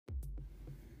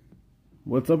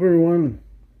What's up, everyone?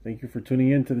 Thank you for tuning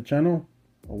in to the channel.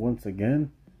 Once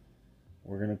again,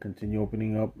 we're gonna continue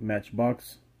opening up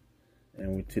Matchbox,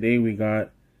 and today we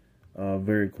got a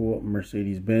very cool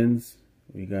Mercedes-Benz,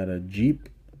 we got a Jeep,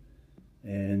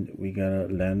 and we got a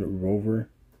Land Rover,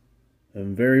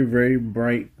 and very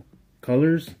bright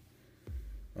colors.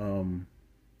 Kind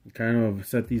of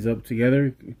set these up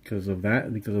together because of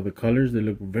the colors. They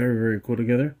look very cool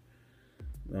together.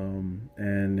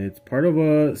 And it's part of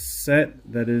a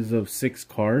set that is of 6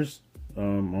 cars. I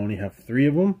only have 3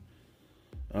 of them.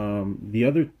 The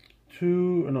other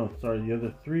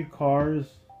 3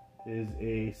 cars is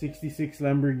a 66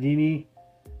 Lamborghini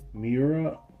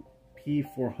Miura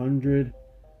P400,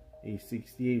 a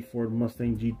 68 Ford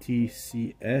Mustang GT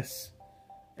CS,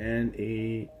 and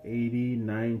a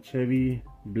 89 Chevy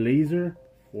Blazer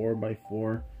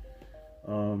 4x4.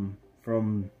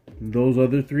 From those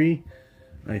other 3,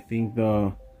 I think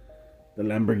the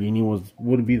Lamborghini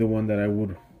would be the one that I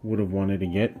would have wanted to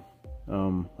get.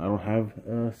 I don't have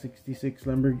a 66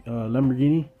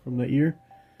 Lamborghini from that year,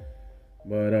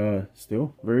 but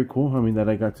still very cool. I mean, that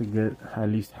I got to get at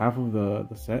least half of the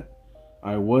set.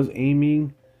 I was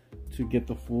aiming to get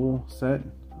the full set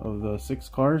of the 6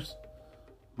 cars,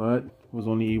 but was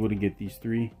only able to get these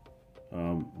 3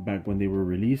 back when they were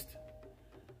released.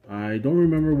 I don't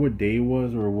remember what day it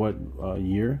was or what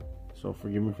year, so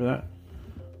forgive me for that,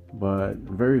 but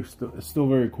still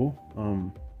very cool.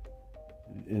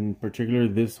 In particular,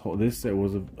 this set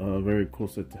was a very cool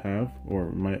set to have,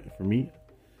 or for me,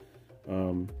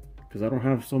 because I don't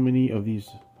have so many of these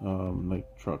like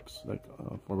trucks, like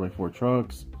 4x4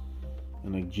 trucks,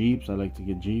 and like Jeeps. I like to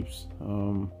get Jeeps,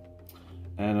 and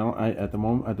at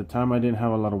the time I didn't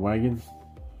have a lot of wagons.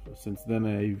 Since then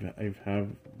I've have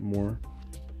more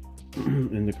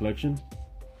in the collection.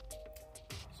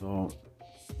 So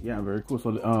yeah, very cool.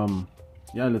 So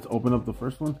yeah, let's open up the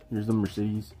first one. Here's the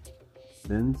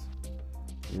Mercedes-Benz.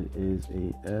 It is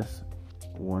a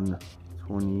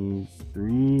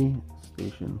S123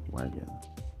 station wagon.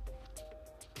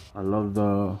 I love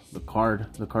the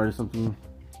card. The card is something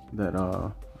that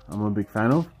I'm a big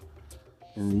fan of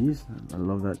in these. I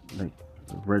love that, like,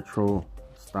 retro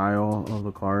style of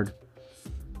the card.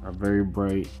 A very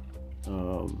bright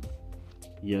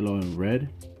yellow and red,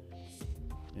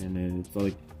 and then it's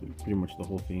like pretty much the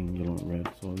whole thing yellow and red,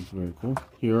 so it's very cool.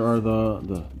 Here are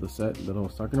the set that I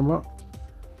was talking about.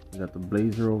 We got the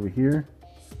Blazer over here,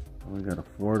 and we got a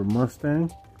Ford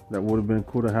Mustang. That would have been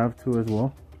cool to have too as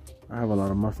well. I have a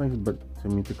lot of Mustangs, but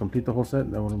to complete the whole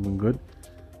set, that would have been good.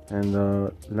 And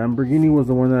Lamborghini was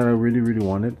the one that I really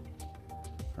wanted.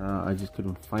 I just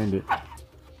couldn't find it.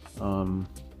 So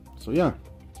yeah,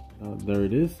 there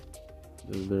it is.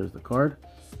 There's the card.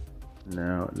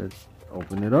 Now let's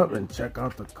open it up and check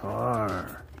out the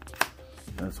car.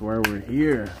 That's why we're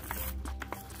here.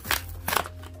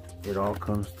 It all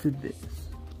comes to this.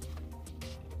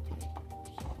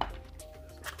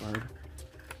 Card.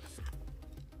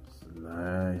 It's a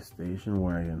nice station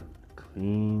wagon.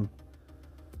 Clean.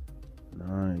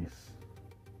 Nice.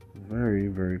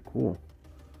 Very cool.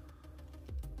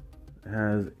 It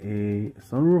has a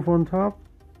sunroof on top.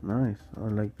 Nice. I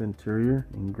like the interior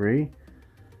in gray.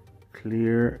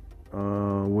 Clear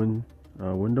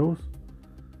windows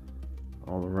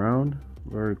all around.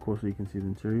 Very cool, so you can see the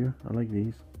interior. I like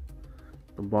these.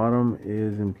 The bottom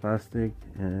is in plastic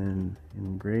and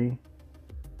in gray,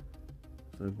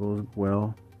 so it goes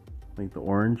well. Like the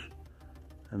orange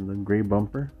and the gray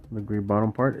bumper, the gray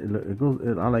bottom part.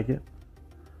 I like it.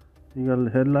 You got the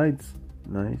headlights.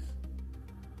 Nice.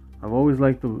 I've always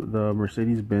liked the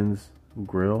Mercedes-Benz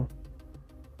grill.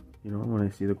 You know, when I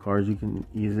see the cars, you can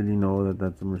easily know that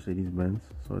that's a Mercedes-Benz,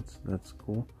 so that's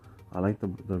cool. I like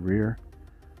the rear.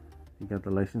 You got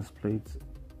the license plates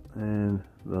and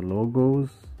the logos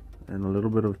and a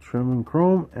little bit of trim and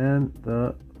chrome, and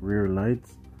the rear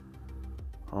lights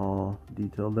all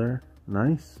detailed there.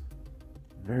 Nice.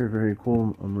 Very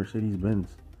cool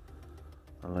Mercedes-Benz.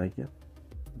 I like it.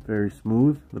 Very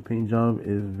smooth. The paint job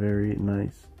is very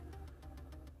nice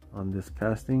on this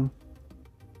casting.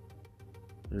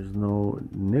 There's no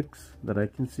nicks that I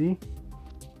can see,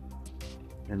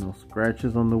 and no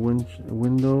scratches on the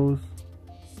windows.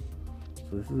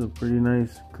 So this is a pretty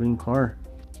nice clean car,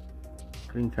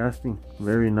 clean casting.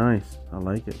 Very nice. I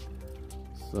like it.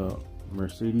 So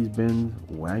Mercedes-Benz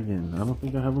wagon. I don't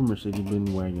think I have a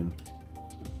Mercedes-Benz wagon,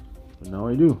 but now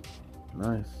I do.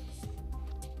 Nice.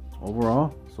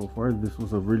 Overall, so far this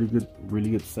was a really good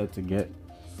set to get.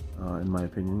 In my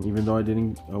opinion, even though I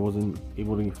wasn't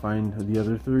able to find the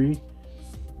other 3,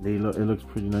 it looks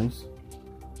pretty nice.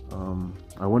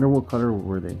 I wonder what color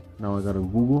were they. Now I gotta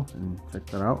Google and check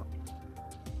that out.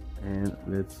 And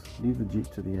let's leave the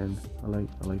Jeep to the end. I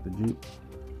like the Jeep.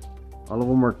 All of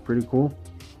them are pretty cool.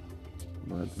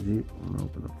 But the Jeep, I'm gonna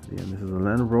open up to the end. This is a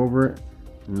Land Rover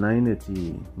Ninety.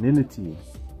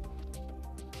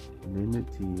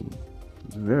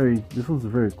 This one's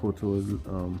very cool too.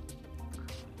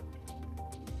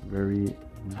 Very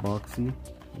boxy,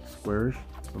 like squarish.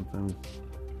 Sometimes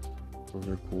those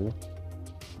are cool.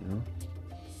 You know.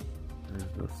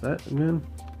 There's the set again.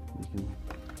 You can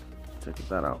check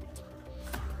that out.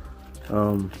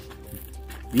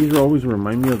 These always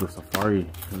remind me of the Safari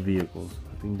vehicles.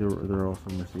 I think they're also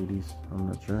Mercedes. I'm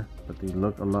not sure, but they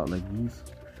look a lot like these.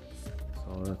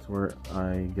 So that's where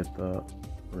I get the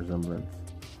resemblance.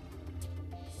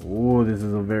 Oh, this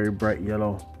is a very bright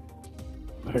yellow.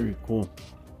 Very cool.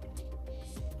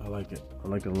 I like it. I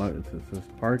like it a lot. It says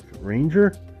Park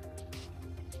Ranger.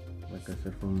 Like I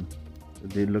said,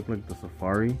 they look like the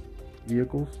Safari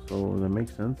vehicles, so that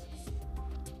makes sense.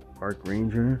 Park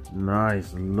Ranger.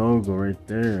 Nice logo right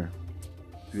there.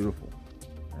 Beautiful.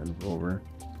 And Rover.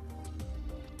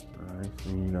 Alright, so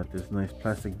you got this nice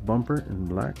plastic bumper in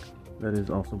black. That is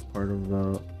also part of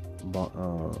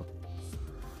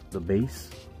the base,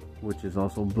 which is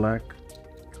also black.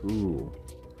 Cool.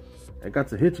 It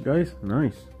got a hitch, guys.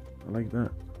 Nice. I like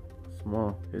that.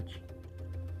 Small hitch.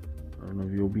 I don't know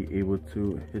if you'll be able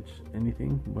to hitch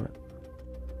anything, but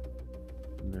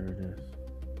there it is.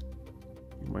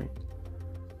 You might.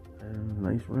 And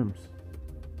nice rims.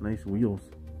 Nice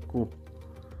wheels. Cool.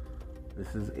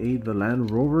 This is the Land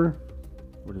Rover.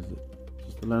 What is it?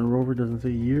 Just the Land Rover, doesn't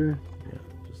say year. Yeah,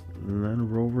 just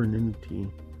Land Rover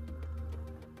Ninety.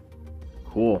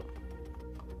 Cool.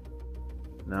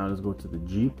 Now let's go to the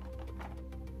Jeep.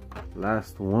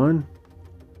 Last one.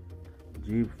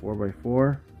 Jeep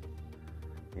 4x4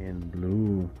 in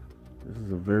blue. This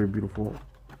is a very beautiful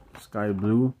sky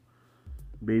blue,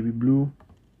 baby blue.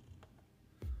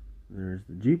 There's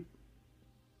the Jeep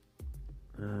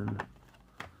and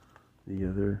the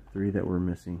other three that we're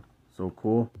missing. So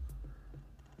cool.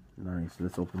 Nice.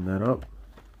 Let's open that up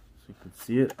so you can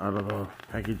see it out of the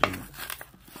packaging.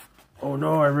 Oh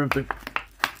no, I ripped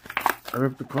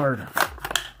the card.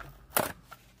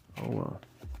 Oh well.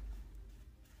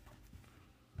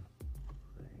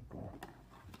 There you go.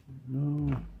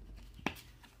 No.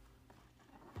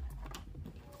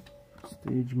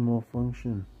 Stage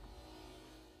malfunction.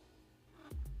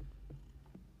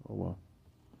 Oh well.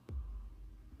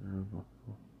 There we go.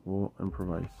 We'll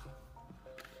improvise.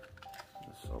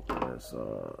 Let's open this.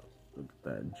 Look at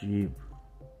that Jeep.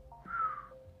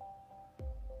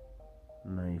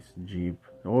 Nice Jeep.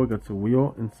 Oh, it got a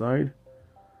wheel inside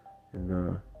in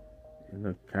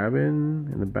the cabin,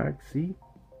 in the back seat.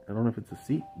 I don't know if it's a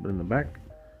seat, but in the back.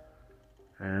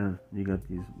 And you got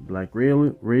these black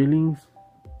railings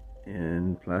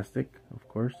and plastic, of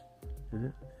course. Is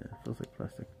it? Yeah, it feels like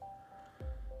plastic.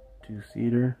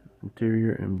 Two-seater,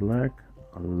 interior in black.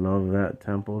 I love that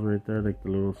temples right there, like the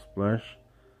little splash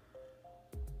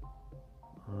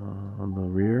on the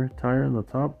rear tire on the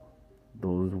top.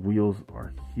 Those wheels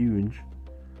are huge.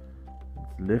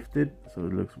 It's lifted, so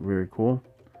it looks very cool.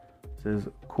 It says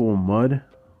cool mud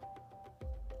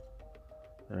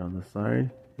there on the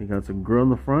side. You got some grill in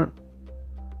the front.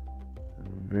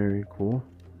 Very cool.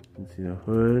 You can see the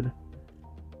hood.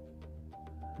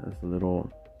 That's a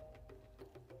little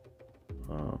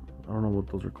I don't know what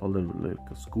those are called, like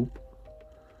a scoop.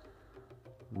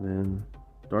 And then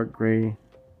dark gray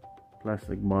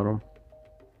plastic bottom.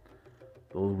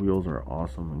 Those wheels are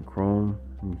awesome in chrome.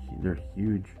 And they're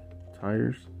huge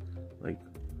tires, like,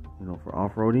 you know, for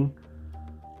off-roading.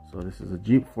 So this is a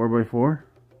Jeep 4x4,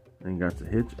 and got the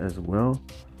hitch as well,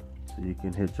 so you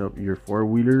can hitch up your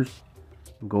four-wheelers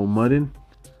and go mudding.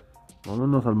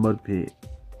 Vámonos al mud pit.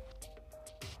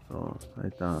 So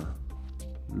right there.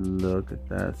 Look at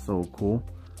that, so cool.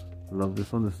 Love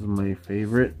this one. This is my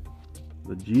favorite,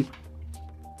 the Jeep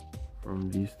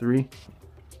from these three.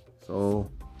 So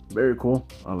very cool.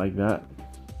 I like that.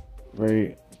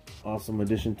 Very awesome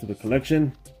addition to the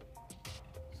collection.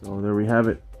 So there we have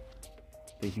it.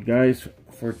 Thank you guys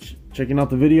for checking out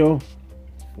the video,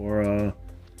 for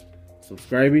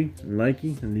subscribing and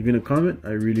liking and leaving a comment.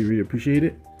 I really appreciate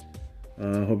it.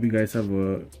 Hope you guys have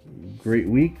a great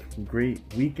week, great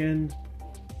weekend,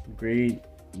 great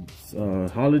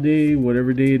holiday,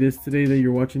 whatever day it is today that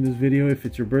you're watching this video. If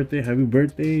it's your birthday, happy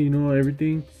birthday, you know,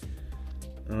 everything.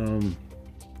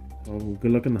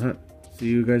 Good luck in the hunt. See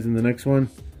you guys in the next one.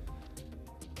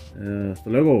 Hasta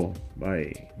luego.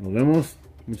 Bye. Nos vemos.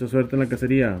 Mucha suerte en la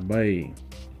cacería. Bye.